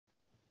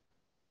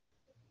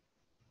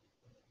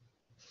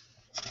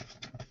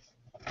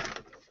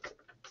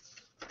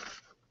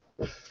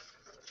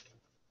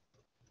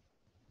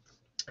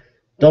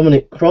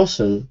Dominic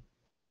Crossan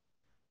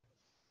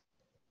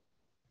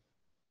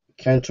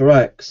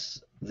counteracts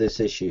this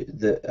issue,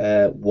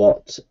 that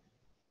what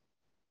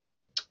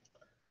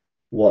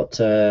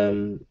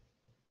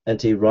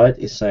N.T. Wright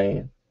is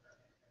saying,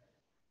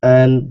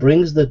 and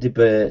brings the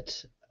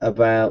debate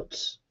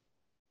about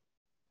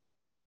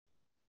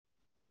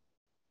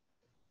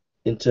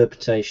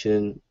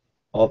interpretation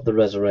of the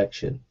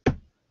resurrection,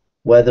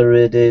 whether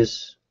it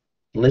is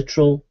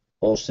literal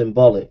or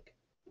symbolic.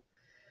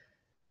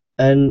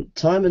 And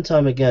time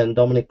again,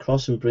 Dominic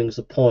Crossan brings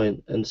the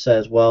point and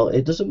says, well,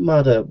 it doesn't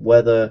matter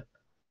whether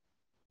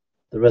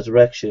the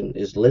resurrection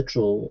is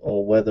literal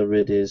or whether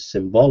it is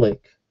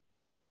symbolic.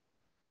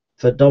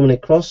 For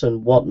Dominic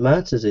Crossan, what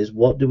matters is,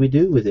 what do we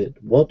do with it?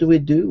 What do we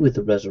do with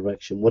the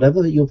resurrection?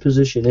 Whatever your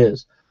position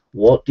is,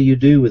 what do you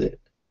do with it?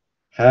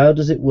 How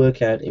does it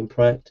work out in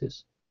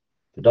practice?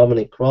 For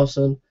Dominic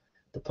Crossan,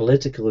 the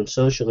political and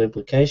social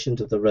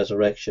implications of the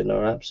resurrection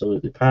are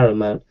absolutely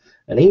paramount,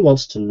 and he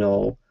wants to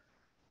know,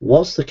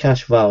 what's the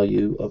cash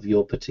value of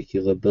your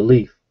particular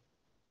belief?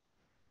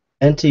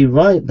 N.T.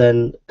 Wright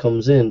then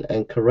comes in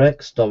and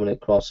corrects Dominic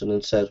Crossan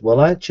and says, well,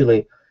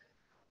 actually,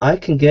 I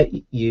can get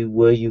you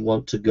where you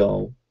want to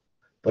go,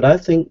 but I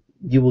think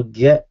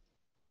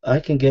I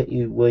can get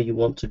you where you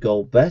want to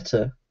go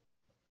better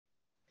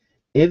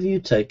if you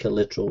take a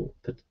literal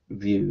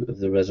view of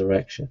the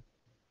resurrection.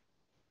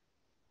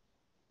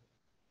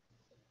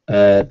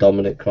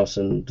 Dominic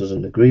Crossan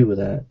doesn't agree with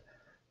that,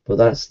 but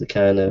that's the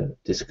kind of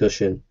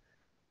discussion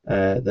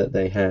that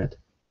they had.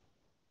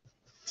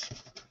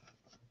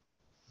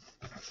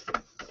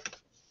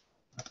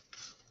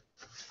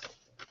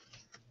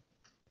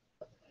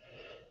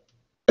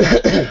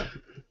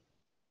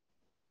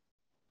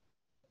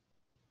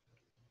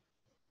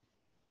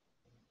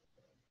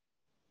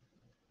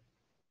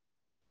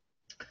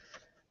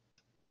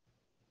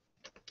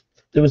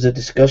 There was a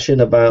discussion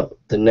about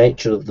the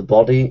nature of the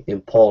body in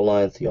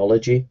Pauline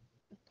theology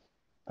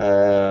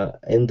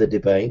in the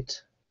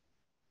debate,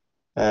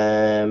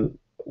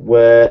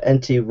 where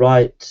N.T.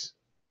 Wright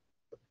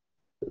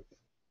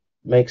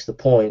makes the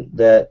point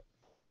that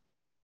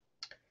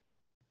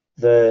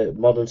the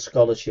modern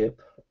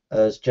scholarship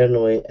has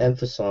generally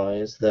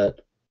emphasized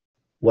that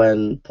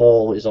when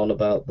Paul is on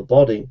about the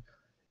body,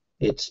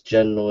 it's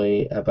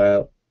generally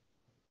about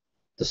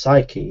the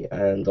psyche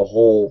and the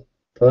whole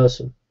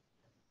person.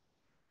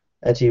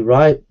 N.T.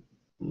 Wright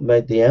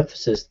made the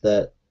emphasis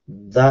that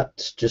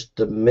that's just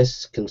a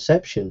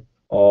misconception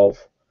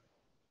of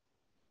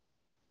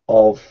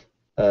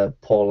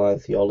Pauline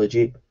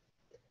theology,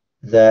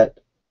 that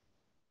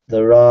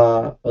there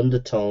are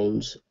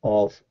undertones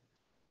of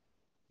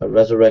a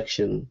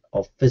resurrection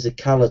of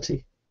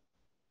physicality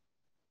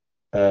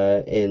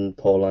in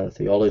Pauline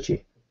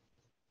theology.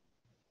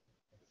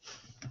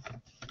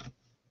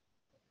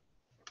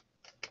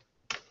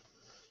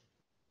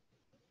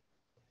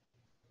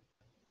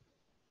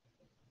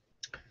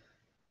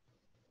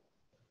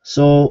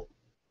 So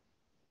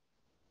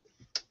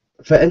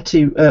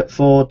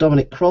for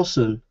Dominic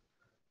Crossan,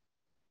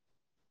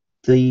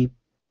 the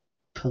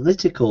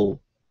political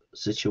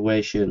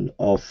situation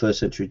of first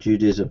century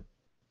Judaism,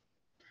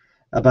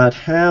 about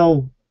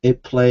how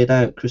it played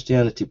out,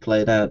 Christianity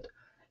played out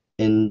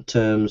in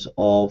terms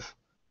of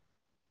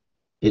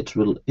its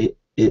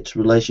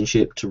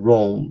relationship to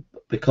Rome,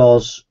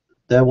 because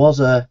there was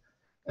a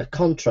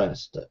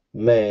contrast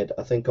made,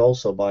 I think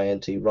also by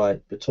N.T.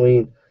 Wright,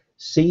 between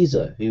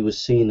Caesar, who was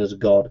seen as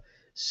God,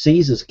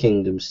 Caesar's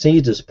kingdom,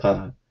 Caesar's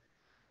power,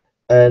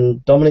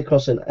 and Dominic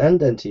Crossan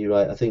and N.T.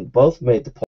 Wright, I think, both made the point